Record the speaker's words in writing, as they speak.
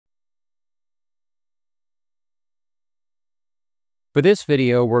For this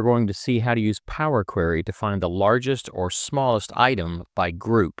video, we're going to see how to use Power Query to find the largest or smallest item by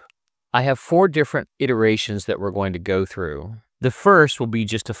group. I have 4 different iterations that we're going to go through. The first will be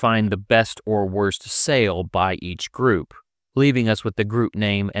just to find the best or worst sale by each group, leaving us with the group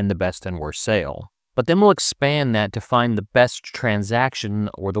name and the best and worst sale. But then we'll expand that to find the best transaction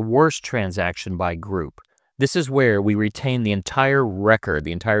or the worst transaction by group. This is where we retain the entire record,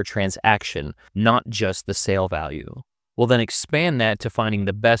 the entire transaction, not just the sale value. We'll then expand that to finding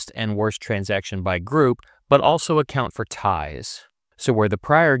the best and worst transaction by group, but also account for ties. So where the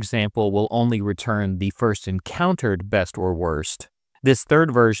prior example will only return the first encountered best or worst, this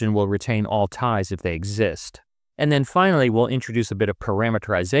third version will retain all ties if they exist. And then finally, we'll introduce a bit of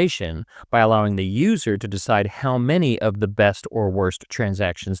parameterization by allowing the user to decide how many of the best or worst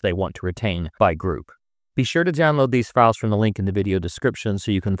transactions they want to retain by group. Be sure to download these files from the link in the video description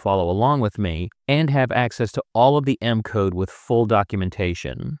so you can follow along with me and have access to all of the M code with full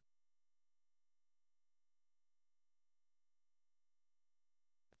documentation.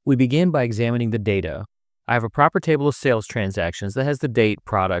 We begin by examining the data. I have a proper table of sales transactions that has the date,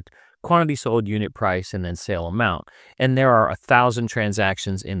 product, quantity sold, unit price, and then sale amount. And there are 1,000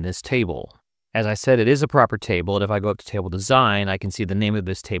 transactions in this table. As I said, it is a proper table, and if I go up to table design, I can see the name of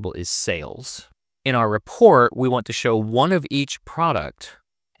this table is sales. In our report, we want to show one of each product,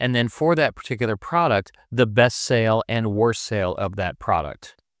 and then for that particular product, the best sale and worst sale of that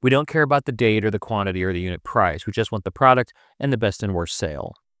product. We don't care about the date or the quantity or the unit price. We just want the product and the best and worst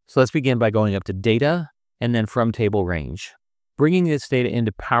sale. So let's begin by going up to data and then from table range. Bringing this data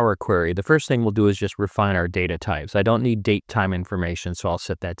into Power Query, the first thing we'll do is just refine our data types. I don't need date time information, so I'll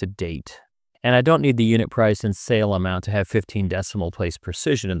set that to date. And I don't need the unit price and sale amount to have 15 decimal place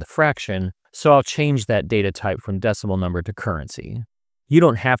precision in the fraction, so I'll change that data type from decimal number to currency. You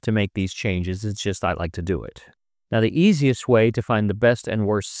don't have to make these changes, it's just I like to do it. Now the easiest way to find the best and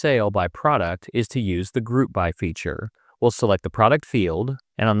worst sale by product is to use the Group By feature. We'll select the product field,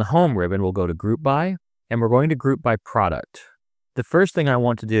 and on the Home ribbon we'll go to Group By, and we're going to group by product. The first thing I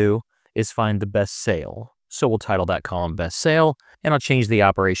want to do is find the best sale. So we'll title that column Best Sale, and I'll change the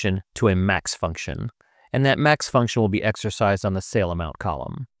operation to a max function. And that max function will be exercised on the sale amount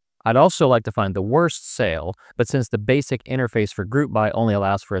column. I'd also like to find the worst sale, but since the basic interface for Group By only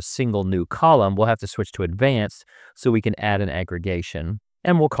allows for a single new column, we'll have to switch to Advanced so we can add an aggregation.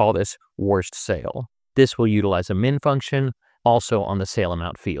 And we'll call this Worst Sale. This will utilize a min function, also on the sale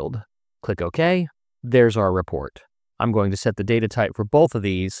amount field. Click OK. There's our report. I'm going to set the data type for both of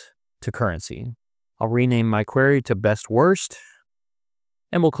these to currency. I'll rename my query to Best Worst,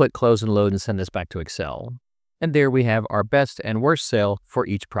 and we'll click Close and Load and send this back to Excel. And there we have our best and worst sale for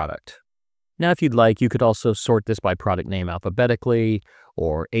each product. Now, if you'd like, you could also sort this by product name alphabetically,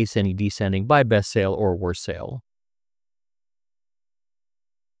 or ascending descending by best sale or worst sale.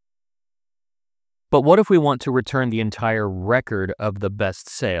 But what if we want to return the entire record of the best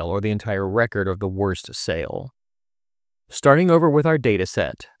sale or the entire record of the worst sale? Starting over with our data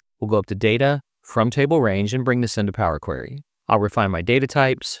set, we'll go up to Data, from Table Range, and bring this into Power Query. I'll refine my data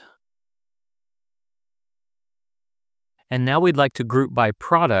types. And now we'd like to group by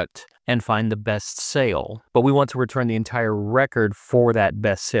product and find the best sale. But we want to return the entire record for that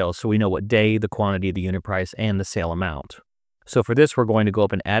best sale so we know what day, the quantity, the unit price, and the sale amount. So for this, we're going to go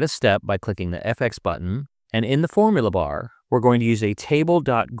up and add a step by clicking the FX button. And in the formula bar, we're going to use a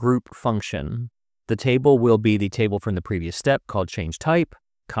table.group function. The table will be the table from the previous step called change type,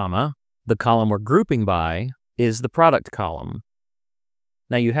 comma. The column we're grouping by is the product column.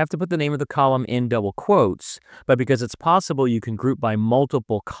 Now you have to put the name of the column in double quotes, but because it's possible you can group by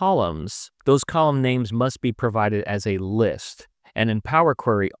multiple columns, those column names must be provided as a list. And in Power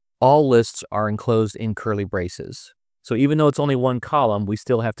Query, all lists are enclosed in curly braces. So even though it's only one column, we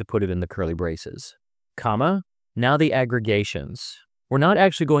still have to put it in the curly braces. Comma, now the aggregations. We're not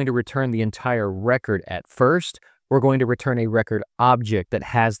actually going to return the entire record at first. We're going to return a record object that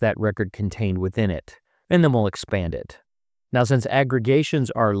has that record contained within it, and then we'll expand it. Now, since aggregations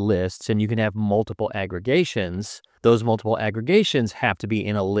are lists and you can have multiple aggregations, those multiple aggregations have to be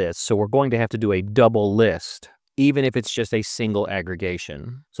in a list. So we're going to have to do a double list, even if it's just a single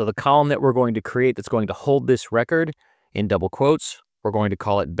aggregation. So the column that we're going to create that's going to hold this record in double quotes, we're going to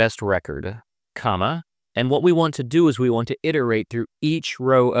call it best record, comma. And what we want to do is we want to iterate through each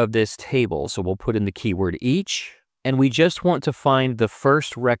row of this table. So we'll put in the keyword each, and we just want to find the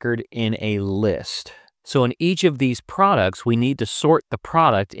first record in a list. So in each of these products, we need to sort the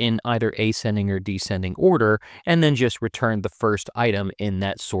product in either ascending or descending order, and then just return the first item in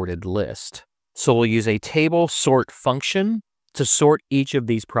that sorted list. So we'll use a table sort function to sort each of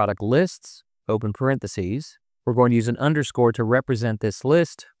these product lists, open parentheses, We're going to use an underscore to represent this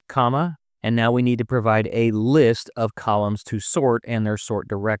list, comma, and now we need to provide a list of columns to sort and their sort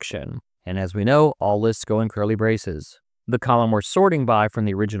direction. And as we know, all lists go in curly braces. The column we're sorting by from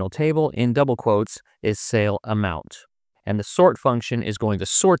the original table in double quotes is sale amount. And the sort function is going to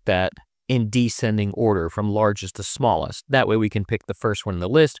sort that in descending order from largest to smallest. That way we can pick the first one in the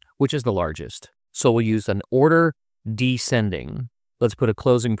list, which is the largest. So we'll use an order descending. Let's put a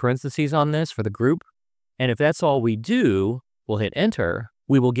closing parentheses on this for the group. And if that's all we do, we'll hit enter.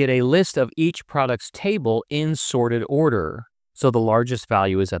 We will get a list of each product's table in sorted order. So the largest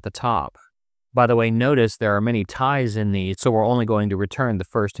value is at the top. By the way, notice there are many ties in these, so we're only going to return the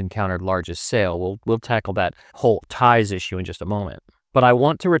first encountered largest sale. We'll tackle that whole ties issue in just a moment. But I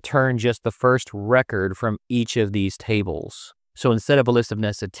want to return just the first record from each of these tables. So instead of a list of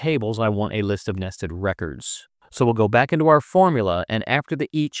nested tables, I want a list of nested records. So we'll go back into our formula, and after the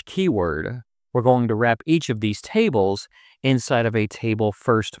each keyword, we're going to wrap each of these tables inside of a table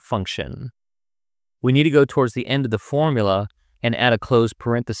first function. We need to go towards the end of the formula and add a closed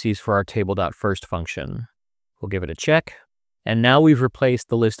parentheses for our table.first function. We'll give it a check. And now we've replaced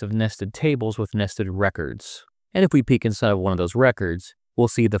the list of nested tables with nested records. And if we peek inside of one of those records, we'll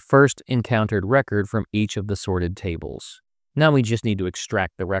see the first encountered record from each of the sorted tables. Now we just need to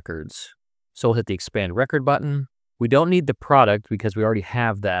extract the records. So we'll hit the expand record button. We don't need the product because we already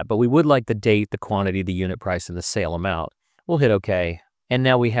have that, but we would like the date, the quantity, the unit price, and the sale amount. We'll hit OK. And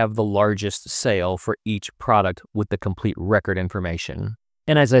now we have the largest sale for each product with the complete record information.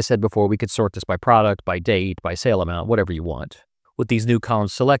 And as I said before, we could sort this by product, by date, by sale amount, whatever you want. With these new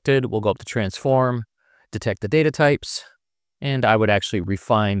columns selected, we'll go up to transform, detect the data types, and I would actually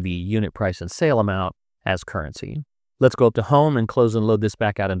refine the unit price and sale amount as currency. Let's go up to home and close and load this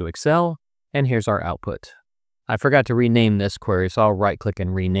back out into Excel. And here's our output. I forgot to rename this query, so I'll right-click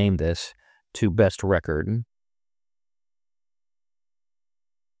and rename this to best record.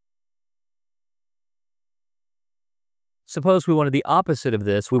 Suppose we wanted the opposite of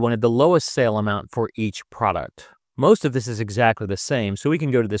this. We wanted the lowest sale amount for each product. Most of this is exactly the same, so we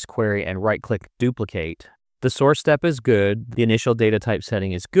can go to this query and right-click duplicate. The source step is good. The initial data type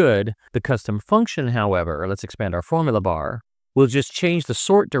setting is good. The custom function, however, let's expand our formula bar, will just change the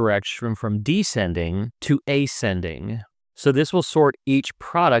sort direction from descending to ascending. So this will sort each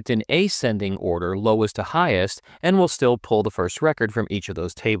product in ascending order, lowest to highest, and will still pull the first record from each of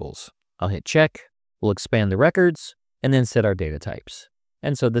those tables. I'll hit check. We'll expand the records and then set our data types.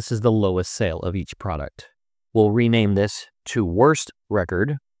 And so this is the lowest sale of each product. We'll rename this to worst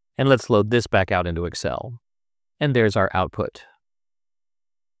record, and let's load this back out into Excel. And there's our output.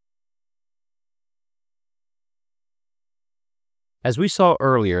 As we saw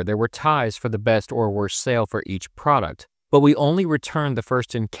earlier, there were ties for the best or worst sale for each product, but we only returned the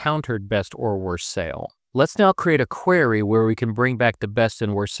first encountered best or worst sale. Let's now create a query where we can bring back the best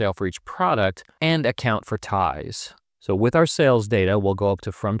and worst sale for each product and account for ties. So with our sales data, we'll go up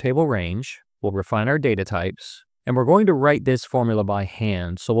to From Table Range, we'll refine our data types, and we're going to write this formula by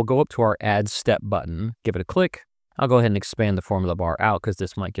hand. So we'll go up to our Add Step button, give it a click. I'll go ahead and expand the formula bar out because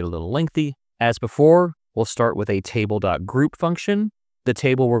this might get a little lengthy. As before, we'll start with a table.group function. The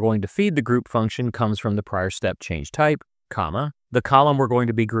table we're going to feed the group function comes from the prior step change type, comma. The column we're going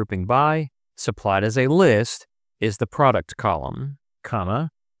to be grouping by, supplied as a list, is the product column,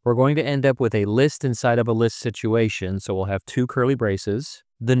 comma. We're going to end up with a list inside of a list situation, so we'll have two curly braces.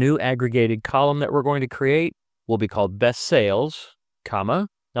 The new aggregated column that we're going to create will be called best sales, comma.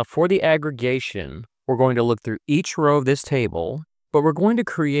 Now for the aggregation, we're going to look through each row of this table, but we're going to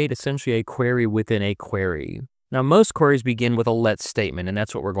create essentially a query within a query. Now most queries begin with a let statement, and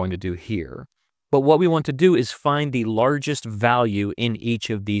that's what we're going to do here. But what we want to do is find the largest value in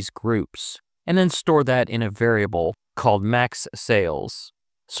each of these groups, and then store that in a variable called max sales.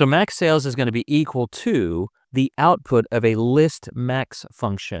 So max sales is going to be equal to the output of a list max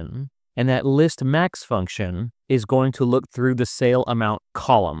function. And that list max function is going to look through the sale amount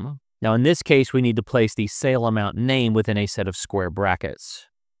column. Now in this case, we need to place the sale amount name within a set of square brackets.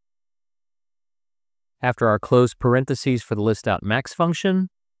 After our closed parentheses for the list out max function,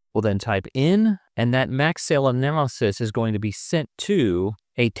 we'll then type in, and that max sale analysis is going to be sent to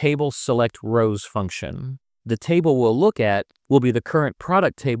a table select rows function. The table we'll look at will be the current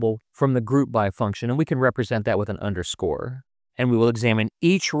product table from the group by function, and we can represent that with an underscore. And we will examine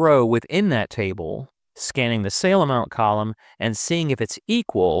each row within that table, scanning the sale amount column and seeing if it's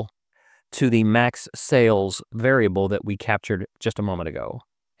equal to the max sales variable that we captured just a moment ago.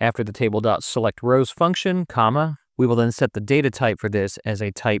 After the table.select rows function, comma, we will then set the data type for this as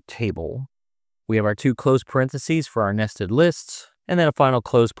a type table. We have our two closed parentheses for our nested lists, and then a final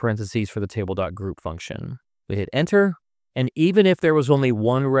closed parentheses for the table.group function. We hit enter, and even if there was only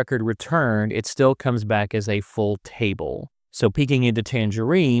one record returned, it still comes back as a full table. So peeking into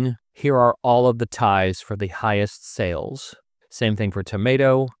tangerine, here are all of the ties for the highest sales. Same thing for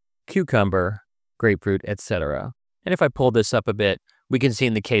tomato, cucumber, grapefruit, etc. And if I pull this up a bit, we can see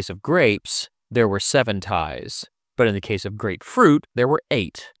in the case of grapes, there were 7 ties. But in the case of grapefruit, there were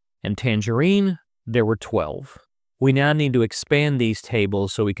 8. And tangerine, there were 12. We now need to expand these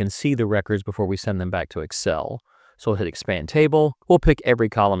tables so we can see the records before we send them back to Excel. So we'll hit expand table. We'll pick every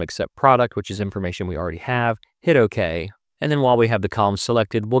column except product, which is information we already have. Hit OK. And then while we have the column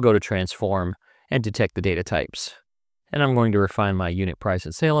selected, we'll go to transform and detect the data types. And I'm going to refine my unit price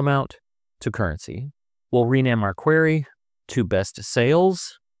and sale amount to currency. We'll rename our query to best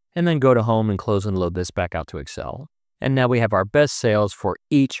sales, and then go to home and close and load this back out to Excel. And now we have our best sales for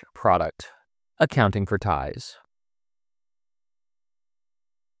each product, accounting for ties.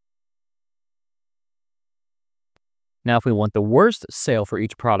 Now, if we want the worst sale for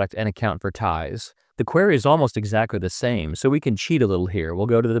each product and account for ties, the query is almost exactly the same, so we can cheat a little here. We'll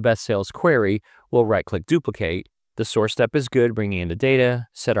go to the best sales query, we'll right-click duplicate. The source step is good, bringing in the data,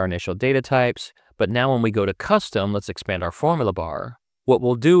 set our initial data types, but now when we go to custom, let's expand our formula bar. What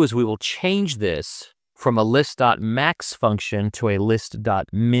we'll do is we will change this from a list.max function to a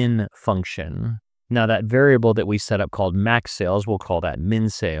list.min function. Now that variable that we set up called max sales, we'll call that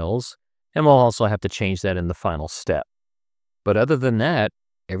min sales, and we'll also have to change that in the final step. But other than that,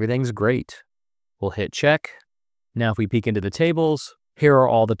 everything's great. We'll hit check. Now if we peek into the tables, here are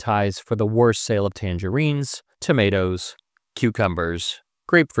all the ties for the worst sale of tangerines, tomatoes, cucumbers,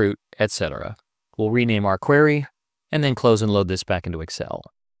 grapefruit, etc. We'll rename our query and then close and load this back into Excel.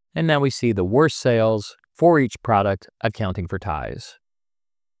 And now we see the worst sales for each product accounting for ties.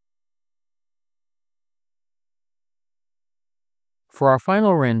 For our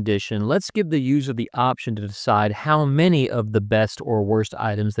final rendition, let's give the user the option to decide how many of the best or worst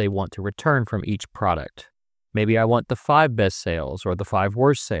items they want to return from each product. Maybe I want the 5 best sales, or the 5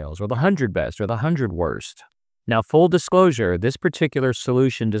 worst sales, or the 100 best, or the 100 worst. Now, full disclosure, this particular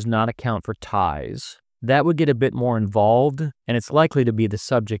solution does not account for ties. That would get a bit more involved, and it's likely to be the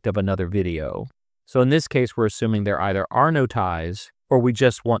subject of another video. So in this case, we're assuming there either are no ties, or we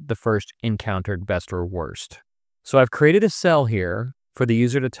just want the first encountered best or worst. So I've created a cell here for the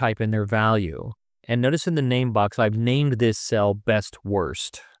user to type in their value. And notice in the name box, I've named this cell best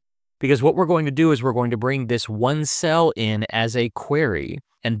worst. Because what we're going to do is we're going to bring this one cell in as a query,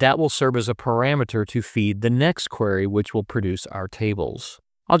 and that will serve as a parameter to feed the next query, which will produce our tables.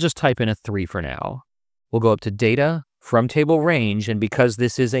 I'll just type in a 3 for now. We'll go up to data, from table range, and because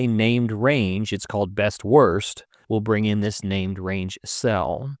this is a named range, it's called best worst, we'll bring in this named range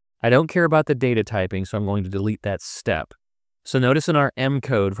cell. I don't care about the data typing, so I'm going to delete that step. So notice in our M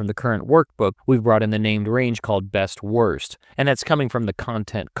code from the current workbook, we've brought in the named range called best worst, and that's coming from the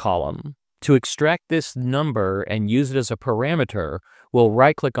content column. To extract this number and use it as a parameter, we'll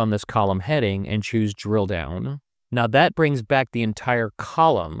right-click on this column heading and choose drill down. Now that brings back the entire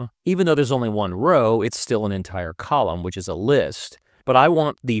column. Even though there's only one row, it's still an entire column, which is a list. But I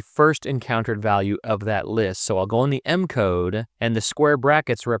want the first encountered value of that list. So I'll go in the M code, and the square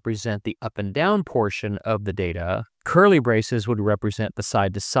brackets represent the up and down portion of the data. Curly braces would represent the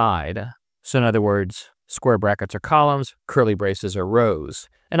side to side. So in other words, square brackets are columns, curly braces are rows.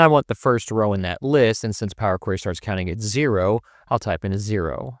 And I want the first row in that list, and since Power Query starts counting at 0, I'll type in a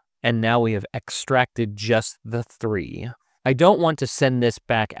 0. And now we have extracted just the 3. I don't want to send this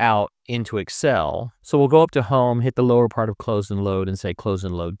back out into Excel, so we'll go up to Home, hit the lower part of Close and Load, and say Close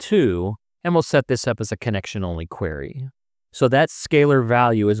and Load To, and we'll set this up as a connection-only query. So that scalar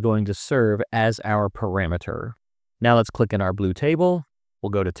value is going to serve as our parameter. Now let's click in our blue table.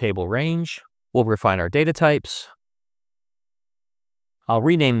 We'll go to Table Range. We'll refine our data types. I'll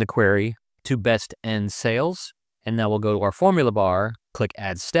rename the query to Best End Sales, and now we'll go to our formula bar, click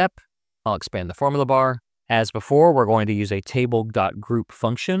Add Step. I'll expand the formula bar. As before, we're going to use a table.group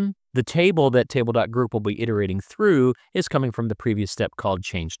function. The table that table.group will be iterating through is coming from the previous step called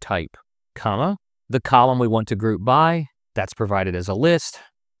change type, comma, the column we want to group by, that's provided as a list,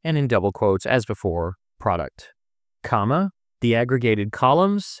 and in double quotes, as before, product, comma, the aggregated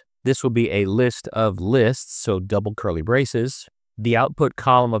columns, this will be a list of lists, so double curly braces. The output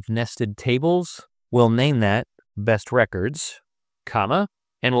column of nested tables, we'll name that best records, comma,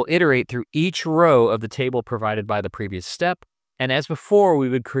 and we'll iterate through each row of the table provided by the previous step. And as before, we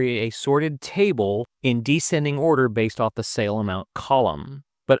would create a sorted table in descending order based off the sale amount column.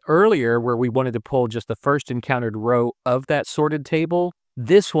 But earlier, where we wanted to pull just the first encountered row of that sorted table,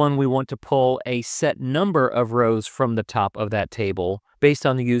 this one we want to pull a set number of rows from the top of that table based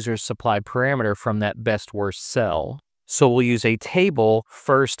on the user's supplied parameter from that best-worst cell. So we'll use a table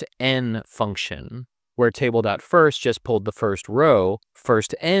first n function, where table.first just pulled the first row.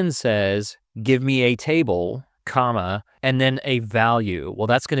 First n says, give me a table, comma, and then a value. Well,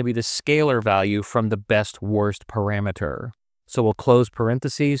 that's going to be the scalar value from the best-worst parameter. So we'll close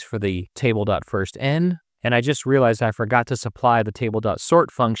parentheses for the table.firstn. And I just realized I forgot to supply the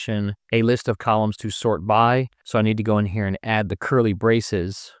table.sort function a list of columns to sort by. So I need to go in here and add the curly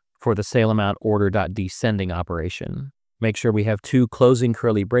braces for the sale amount order.descending operation. Make sure we have 2 closing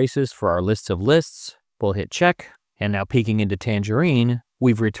curly braces for our lists of lists. We'll hit check. And now peeking into Tangerine,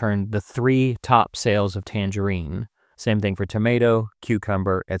 we've returned the 3 top sales of Tangerine. Same thing for tomato,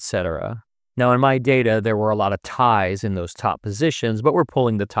 cucumber, etc. Now in my data, there were a lot of ties in those top positions, but we're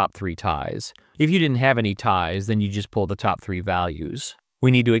pulling the top 3 ties. If you didn't have any ties, then you just pull the top 3 values.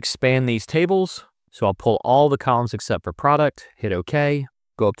 We need to expand these tables, so I'll pull all the columns except for product, hit OK,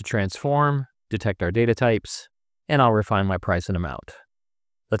 go up to transform, detect our data types, and I'll refine my price and amount.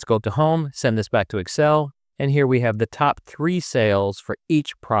 Let's go up to home, send this back to Excel, and here we have the top 3 sales for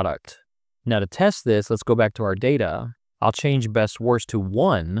each product. Now to test this, let's go back to our data. I'll change best worst to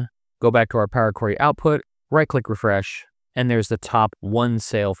 1, go back to our Power Query output, right-click refresh, and there's the top 1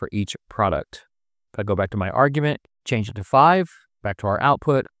 sale for each product. If I go back to my argument, change it to 5, back to our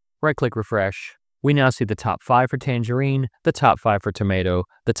output, right-click refresh, we now see the top 5 for tangerine, the top 5 for tomato,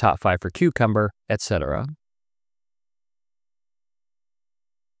 the top 5 for cucumber, etc.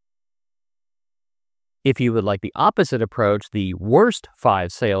 If you would like the opposite approach, the worst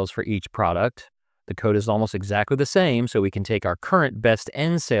 5 sales for each product, the code is almost exactly the same, so we can take our current best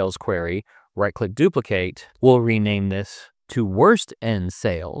n sales query, right-click duplicate, we'll rename this to worst n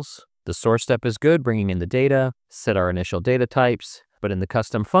sales. The source step is good, bringing in the data, set our initial data types, but in the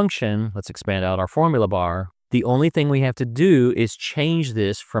custom function, let's expand out our formula bar. The only thing we have to do is change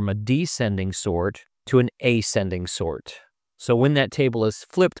this from a descending sort to an ascending sort. So when that table is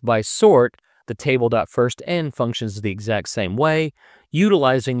flipped by sort, the table.firstn functions the exact same way,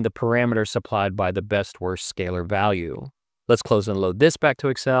 utilizing the parameter supplied by the best-worst scalar value. Let's close and load this back to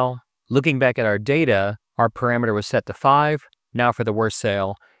Excel. Looking back at our data, our parameter was set to 5. Now for the worst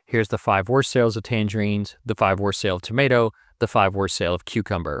sale, here's the 5 worst sales of tangerines, the 5 worst sale of tomato, the 5 worst sale of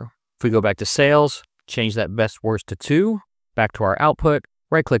cucumber. If we go back to sales, change that best worst to 2, back to our output,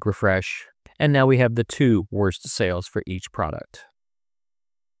 right-click refresh, and now we have the 2 worst sales for each product.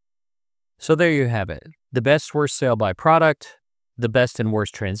 So there you have it. The best worst sale by product, the best and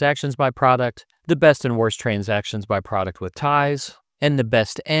worst transactions by product, the best and worst transactions by product with ties, and the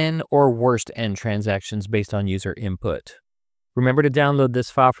best n or worst n transactions based on user input. Remember to download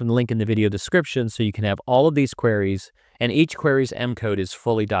this file from the link in the video description so you can have all of these queries, and each query's M code is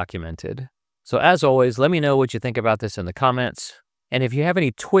fully documented. So as always, let me know what you think about this in the comments. And if you have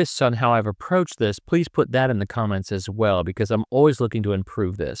any twists on how I've approached this, please put that in the comments as well, because I'm always looking to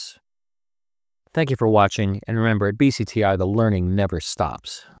improve this. Thank you for watching, and remember, at BCTI, the learning never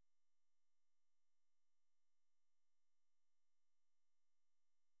stops.